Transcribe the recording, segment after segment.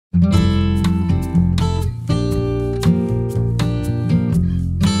Hey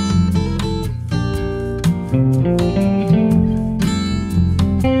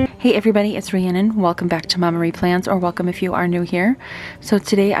everybody, it's Rhiannon. Welcome back to MamaRhi Plans, or welcome if you are new here. So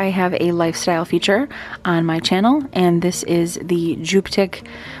today I have a lifestyle feature on my channel, and this is the Jubtic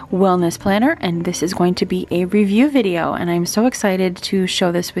Wellness Planner, and this is going to be a review video, and I'm so excited to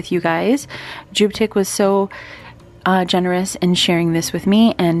show this with you guys. Jubtic was so generous in sharing this with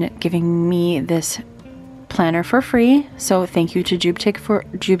me and giving me this planner for free, so thank you to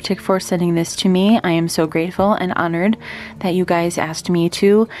Jubtic for sending this to me. I am so grateful and honored that you guys asked me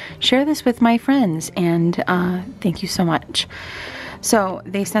to share this with my friends, and thank you so much. So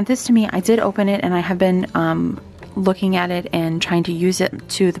they sent this to me. I did open it, and I have been looking at it and trying to use it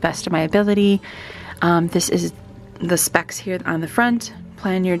to the best of my ability. This is the specs here on the front.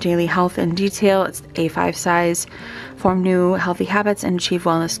 Plan your daily health in detail. It's A5 size. Form new healthy habits and achieve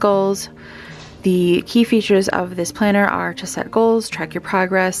wellness goals. The key features of this planner are to set goals, track your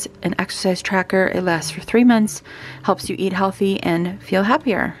progress, an exercise tracker. It lasts for 3 months, helps you eat healthy and feel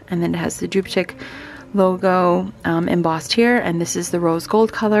happier. And then it has the Jubtic logo embossed here, and this is the rose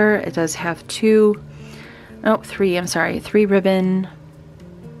gold color. It does have three ribbon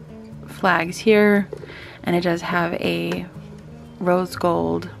flags here, and it does have a rose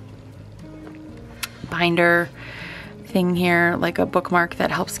gold binder thing here, like a bookmark that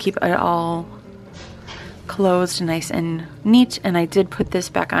helps keep it all closed, nice and neat. And I did put this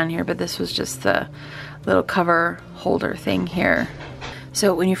back on here, but this was just the little cover holder thing here.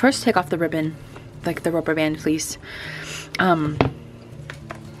 So when you first take off the ribbon, like the rubber band fleece, it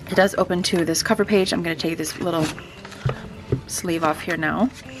does open to this cover page. I'm going to take this little sleeve off here now.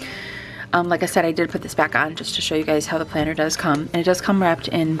 Like I said, I did put this back on just to show you guys how the planner does come, and it does come wrapped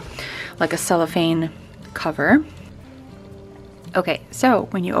in like a cellophane cover. Okay, so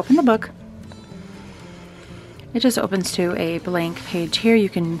when you open the book, it just opens to a blank page here. You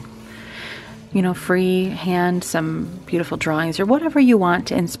can, freehand some beautiful drawings or whatever you want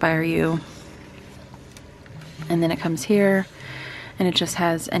to inspire you. And then it comes here, and it just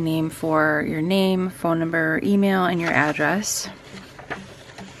has a name for your name, phone number, email, and your address.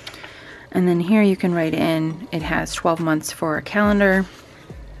 And then here you can write in, it has 12 months for a calendar.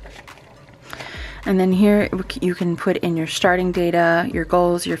 And then here you can put in your starting data, your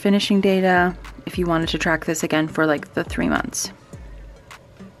goals, your finishing data, if you wanted to track this again for like the 3 months.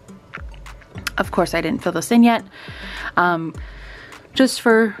 Of course, I didn't fill this in yet, just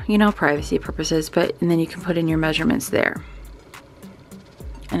for, privacy purposes, and then you can put in your measurements there.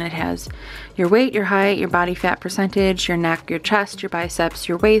 And it has your weight, your height, your body fat percentage, your neck, your chest, your biceps,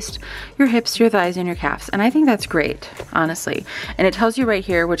 your waist, your hips, your thighs, and your calves. And I think that's great, honestly. And it tells you right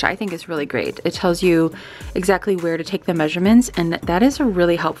here, which I think is really great. It tells you exactly where to take the measurements, and that is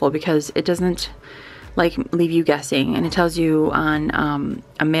really helpful because it doesn't like leave you guessing. And it tells you on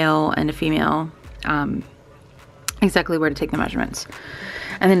a male and a female exactly where to take the measurements.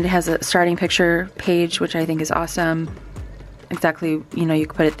 And then it has a starting picture page, which I think is awesome. Exactly, you can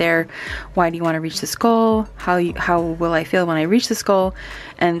put it there. Why do you want to reach this goal? How will I feel when I reach this goal?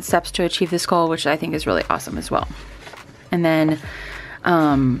 And steps to achieve this goal, which I think is really awesome as well. And then,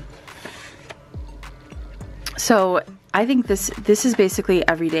 so I think this is basically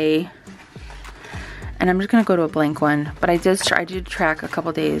every day. And I'm just gonna go to a blank one, but I did track a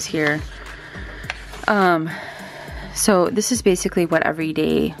couple days here. So this is basically what every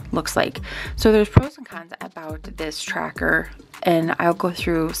day looks like. So there's pros and cons about this tracker, and I'll go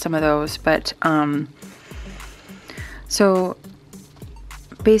through some of those, but so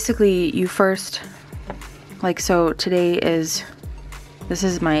basically you first, so today this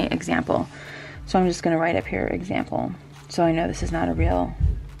is my example. So I'm just gonna write up here, example. So I know this is not a real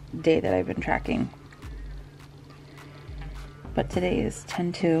day that I've been tracking. But today is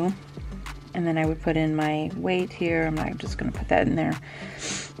 10/2. And then I would put in my weight here. I'm not just going to put that in there.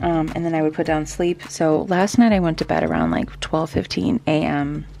 And then I would put down sleep. So last night I went to bed around like 12:15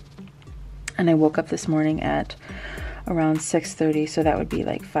 a.m. And I woke up this morning at around 6:30. So that would be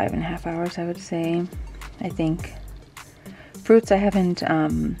like 5.5 hours, I would say, I think. Fruits, I haven't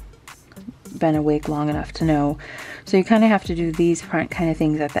been awake long enough to know. So you kind of have to do these kind of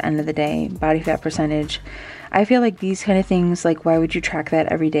things at the end of the day. Body fat percentage. I feel like these kind of things, like why would you track that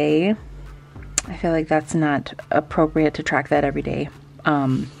every day? I feel like that's not appropriate to track that every day.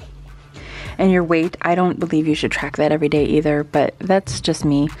 And your weight, I don't believe you should track that every day either, but that's just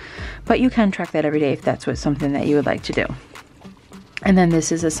me. But you can track that every day if that's something that you would like to do. And then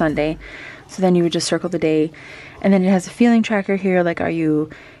this is a Sunday, so then you would just circle the day. And then it has a feeling tracker here, like are you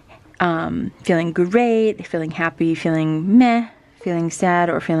feeling great, feeling happy, feeling meh, feeling sad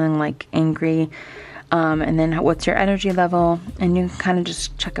or feeling like angry. And then what's your energy level? And you can kind of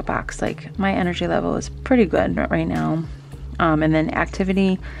just check a box, like my energy level is pretty good right now. And then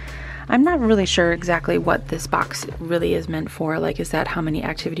activity, I'm not really sure exactly what this box really is meant for. Like, is that how many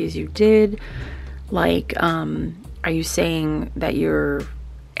activities you did? Like, are you saying that you're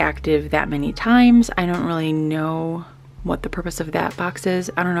active that many times? I don't really know what the purpose of that box is.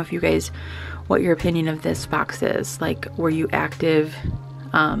 I don't know if you guys, what your opinion of this box is. Like, were you active?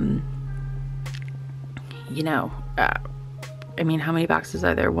 You know, I mean, how many boxes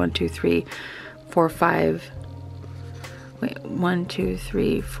are there? 1, 2, 3, 4, 5. Wait, 1, 2,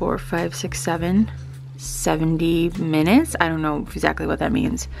 3, 4, 5, 6, 7. 70 minutes. I don't know exactly what that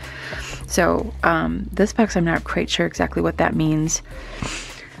means. So this box, I'm not quite sure exactly what that means.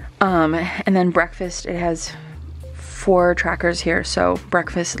 And then breakfast, it has 4 trackers here. So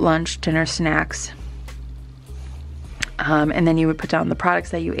breakfast, lunch, dinner, snacks. And then you would put down the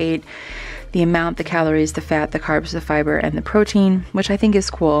products that you ate, the amount, the calories, the fat, the carbs, the fiber, and the protein, which I think is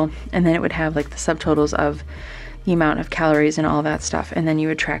cool. And then it would have like the subtotals of the amount of calories and all that stuff. And then you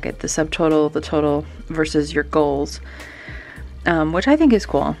would track it, the subtotal, the total versus your goals, which I think is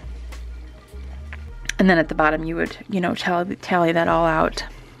cool. And then at the bottom you would, you know, tally that all out.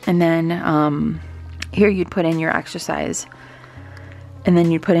 And then here you'd put in your exercise. And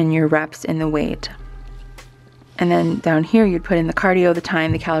then you'd put in your reps and the weight. And then down here you'd put in the cardio, the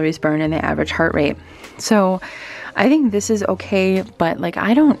time, the calories burned, and the average heart rate. So I think this is okay, but like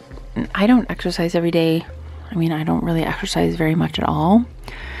I don't exercise every day. I mean, I don't really exercise very much at all.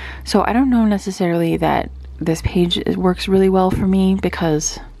 So I don't know necessarily that this page works really well for me,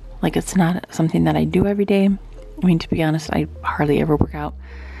 because like it's not something that I do every day. I mean, to be honest, I hardly ever work out.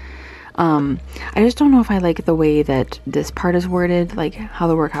 I just don't know if I like the way that this part is worded, like how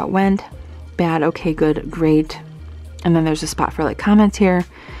the workout went. Bad, okay, good, great. And then there's a spot for like comments here,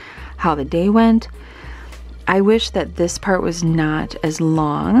 how the day went. I wish that this part was not as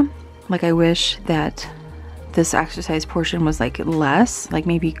long. Like I wish that this exercise portion was like less, like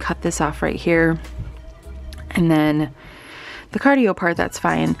maybe cut this off right here. And then the cardio part, that's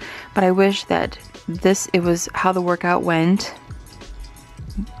fine. But I wish that it was how the workout went.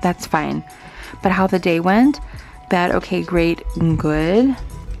 That's fine. But how the day went, bad, okay, great, good.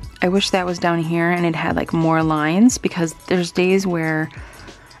 I wish that was down here and it had like more lines, because there's days where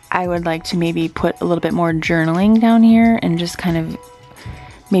I would like to maybe put a little bit more journaling down here and just kind of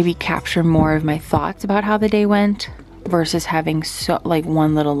maybe capture more of my thoughts about how the day went versus having like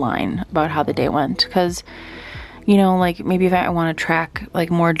one little line about how the day went. Because, you know, like maybe if I want to track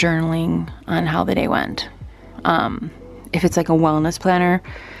like more journaling on how the day went, if it's like a wellness planner,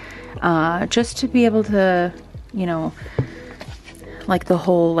 just to be able to, you know, like the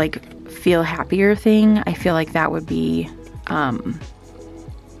whole like feel happier thing, I feel like that would be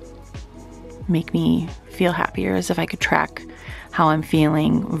make me feel happier, as if I could track how I'm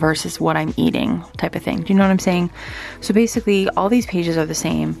feeling versus what I'm eating type of thing. Do you know what I'm saying? So basically all these pages are the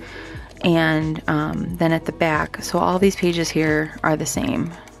same. And then at the back, so all these pages here are the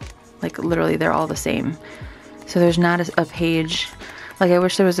same. Like literally they're all the same. So there's not a page, like I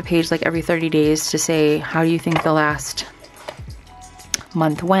wish there was a page like every 30 days to say, how do you think the last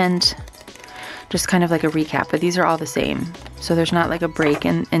month went? Just kind of like a recap, but these are all the same. So there's not like a break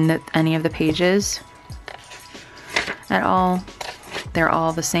in any of the pages at all. They're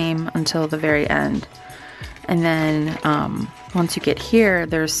all the same until the very end. And then once you get here,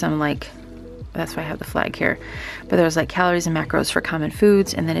 there's some like, that's why I have the flag here, but there's like calories and macros for common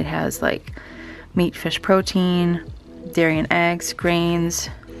foods. And then it has like meat, fish, protein, dairy and eggs, grains,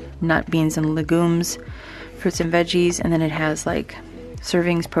 nut, beans and legumes, fruits and veggies. And then it has like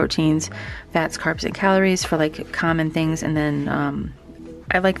servings, proteins, fats, carbs, and calories for like common things. And then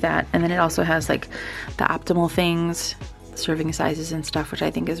I like that. And then it also has like the optimal things, serving sizes and stuff, which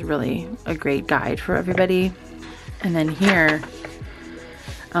I think is really a great guide for everybody. And then here,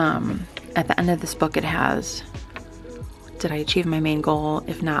 at the end of this book, it has, did I achieve my main goal?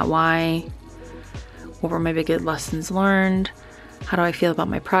 If not, why? What were my biggest lessons learned? How do I feel about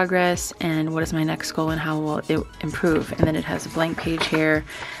my progress? And what is my next goal and how will it improve? And then it has a blank page here,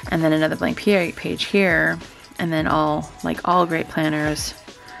 and then another blank page here, and then all great planners.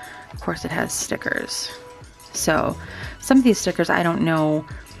 Of course, it has stickers. So some of these stickers, I don't know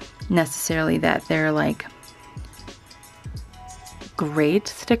necessarily that they're like great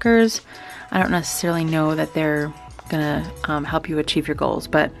stickers. I don't necessarily know that they're gonna help you achieve your goals,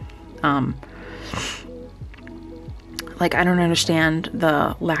 but like I don't understand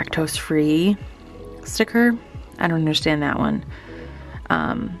the lactose free sticker. I don't understand that one.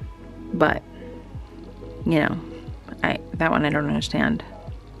 But you know, that one I don't understand.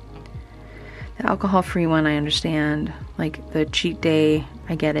 The alcohol-free one I understand. Like the cheat day,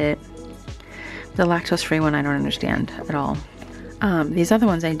 I get it. The lactose-free one I don't understand at all. These other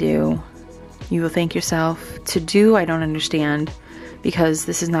ones I do. You will thank yourself. To do, I don't understand because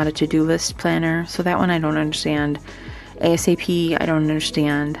this is not a to-do list planner. So that one I don't understand. ASAP, I don't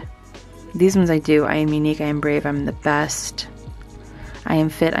understand. These ones I do. I am unique, I am brave, I'm the best. I am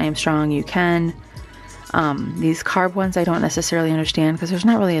fit, I am strong, you can. These carb ones I don't necessarily understand because there's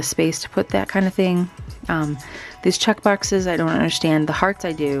not really a space to put that kind of thing. These check boxes I don't understand. The hearts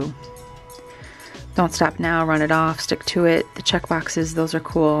I do. Don't stop now, run it off, stick to it. The check boxes, those are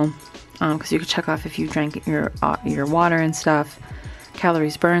cool because you can check off if you drank your water and stuff.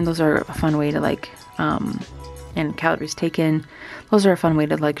 Calories burned, those are a fun way to like, and calories taken. Those are a fun way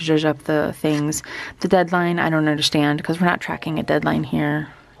to like zhuzh up the things. The deadline, I don't understand because we're not tracking a deadline here,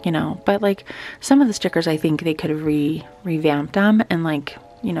 you know. But like some of the stickers, I think they could have revamped them and like,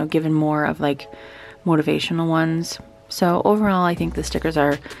 you know, given more of like motivational ones. So overall, I think the stickers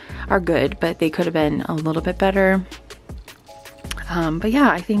are good, but they could have been a little bit better. But yeah,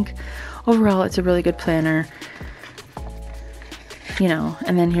 I think overall it's a really good planner. You know,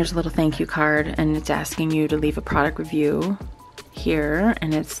 and then here's a little thank you card, and it's asking you to leave a product review here,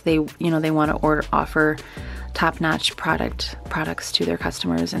 and it's they want to offer top-notch products to their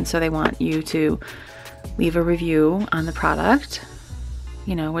customers, and so they want you to leave a review on the product,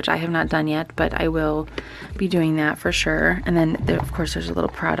 you know, which I have not done yet, but I will be doing that for sure. And then there, of course, there's a little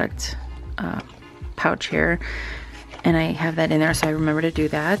product pouch here, and I have that in there, so I remember to do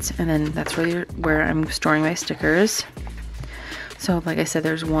that. And then that's really where I'm storing my stickers. So like I said,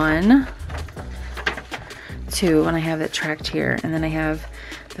 there's 1, 2, and I have it tracked here. And then I have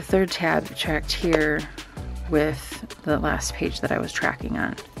the third tab tracked here with the last page that I was tracking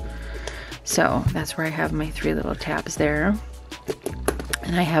on. So that's where I have my 3 little tabs there.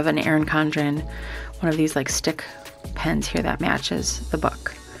 And I have an Erin Condren, one of these like stick pens here that matches the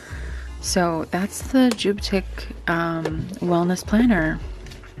book. So that's the Jubtic Wellness Planner.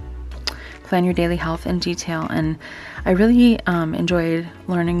 Plan your daily health in detail, and I really enjoyed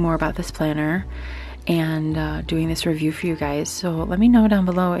learning more about this planner and doing this review for you guys. So let me know down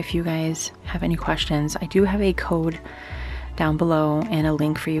below if you guys have any questions. I do have a code down below and a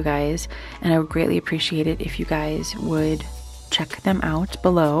link for you guys, and I would greatly appreciate it if you guys would check them out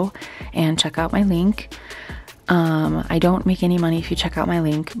below and check out my link. I don't make any money if you check out my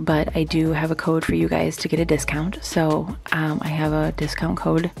link, but I do have a code for you guys to get a discount. So I have a discount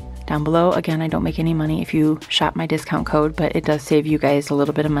code down below. Again, I don't make any money if you shop my discount code, but it does save you guys a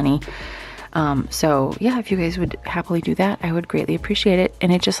little bit of money. So yeah, if you guys would happily do that, I would greatly appreciate it.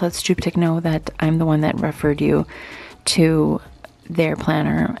 And it just lets Jubtic know that I'm the one that referred you to their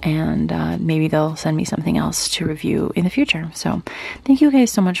planner, and maybe they'll send me something else to review in the future. So thank you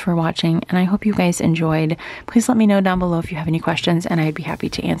guys so much for watching, and I hope you guys enjoyed. Please let me know down below if you have any questions, and I'd be happy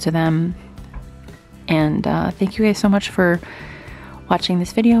to answer them. And thank you guys so much for watching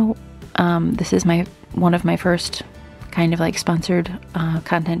this video. This is one of my first kind of like sponsored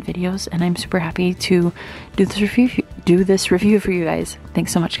content videos, and I'm super happy to do this review for you guys.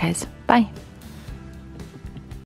 Thanks so much, guys. Bye.